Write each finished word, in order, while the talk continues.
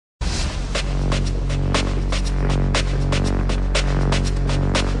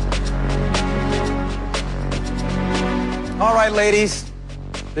right, ladies.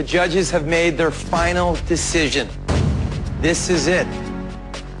 The judges have made their final decision. This is it.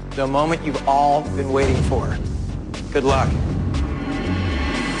 The moment you've all been waiting for. Good luck.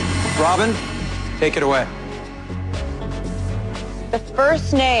 Robin, take it away. The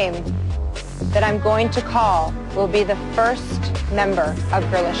first name that I'm going to call will be the first member of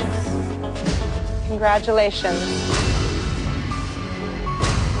Girlicious. Congratulations.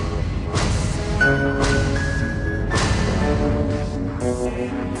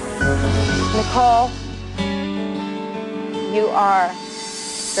 Nicole, you are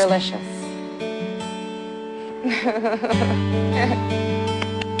Girlicious.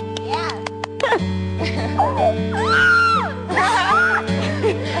 Yeah.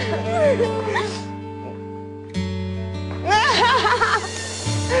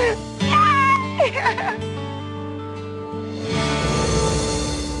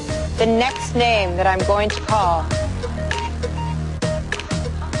 The next name that I'm going to call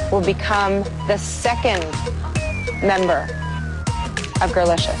will become the second member of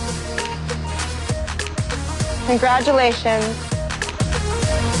Girlicious. Congratulations,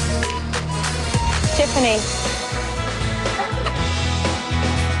 Tiffany.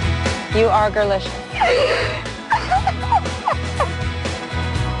 You are Girlicious.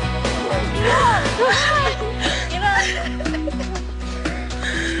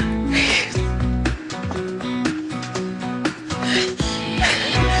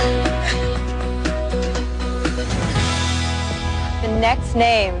 The next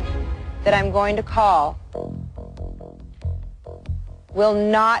name that I'm going to call will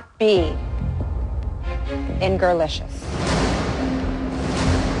not be in Girlicious.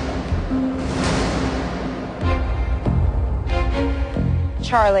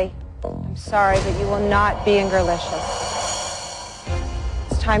 Charlie, I'm sorry, but you will not be in Girlicious.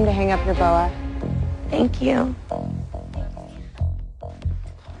 It's time to hang up your boa. Thank you.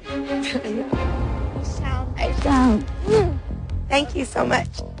 I sound. Thank you so much.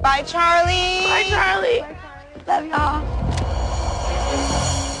 Bye, Charlie. Bye, Charlie. Love y'all.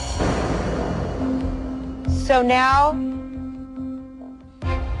 So now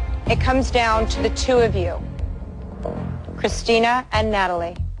it comes down to the two of you, Christina and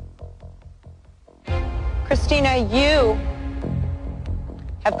Natalie. Christina, you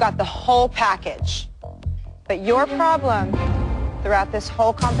have got the whole package, but your problem throughout this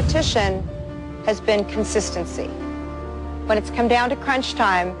whole competition has been consistency. When it's come down to crunch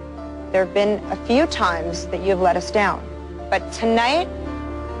time, there have been a few times that you have let us down. But tonight,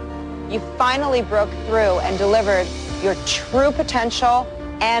 you finally broke through and delivered your true potential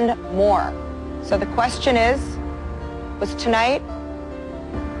and more. So the question is, was tonight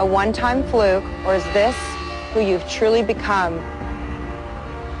a one-time fluke, or is this who you've truly become?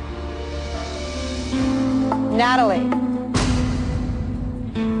 Natalie,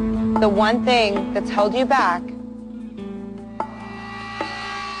 the one thing that's held you back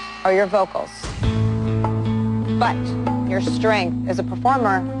are your vocals. But your strength as a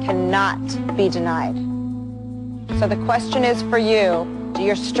performer cannot be denied. So the question is for you, do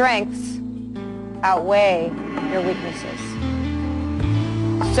your strengths outweigh your weaknesses?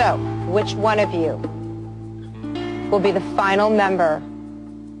 So, which one of you will be the final member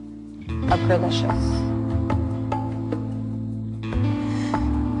of Girlicious?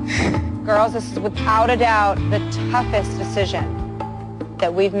 Girls, this is without a doubt the toughest decision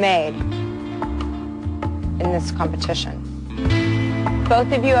that we've made in this competition.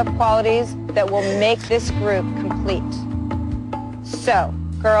 Both of you have qualities that will make this group complete. So,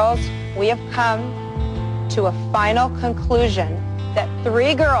 girls, we have come to a final conclusion that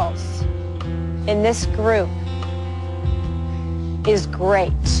 3 girls in this group is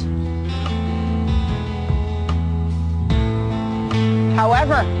great.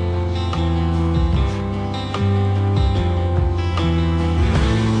 However,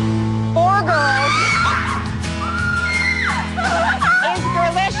 girls is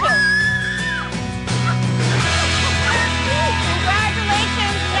Girlicious.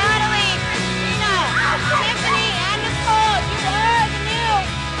 Congratulations, Natalie, Christina, Tiffany, and Nicole. You are the new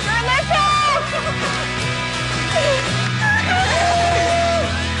Girlicious.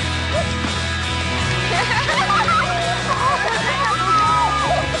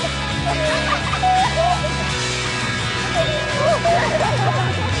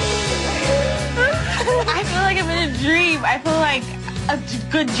 I feel like I'm in a dream. I feel like a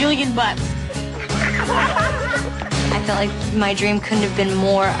good Julian butts. I felt like my dream couldn't have been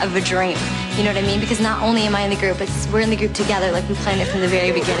more of a dream. You know what I mean? Because not only am I in the group, but we're in the group together, like we planned it from the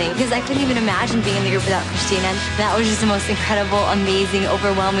very beginning. Because I couldn't even imagine being in the group without Christina. That was just the most incredible, amazing,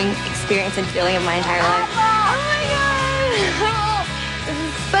 overwhelming experience and feeling of my entire life. Oh my God! This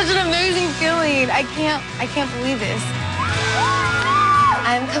is such an amazing feeling. I can't believe this.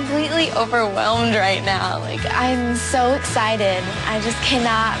 I'm completely overwhelmed right now. Like, I'm so excited. I just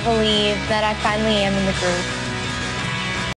cannot believe that I finally am in the group.